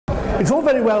It's all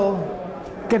very well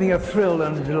getting a thrill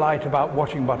and delight about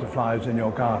watching butterflies in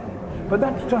your garden, but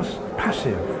that's just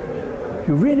passive.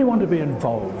 You really want to be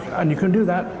involved, and you can do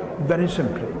that very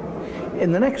simply.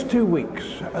 In the next 2 weeks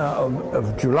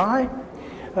of July,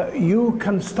 you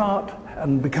can start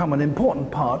and become an important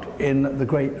part in the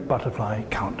Great Butterfly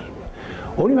Count.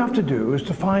 All you have to do is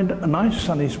to find a nice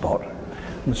sunny spot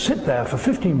and sit there for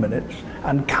 15 minutes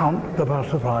and count the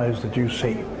butterflies that you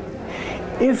see.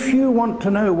 If you want to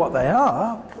know what they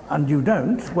are, and you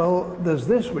don't, well, there's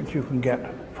this which you can get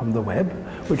from the web,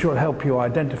 which will help you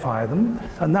identify them,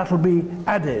 and that will be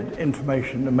added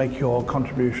information to make your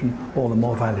contribution all the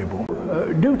more valuable.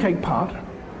 Do take part.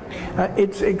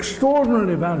 It's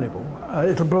extraordinarily valuable.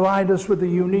 It'll provide us with a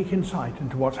unique insight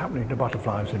into what's happening to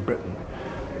butterflies in Britain.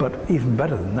 But even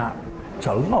better than that, it's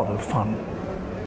a lot of fun.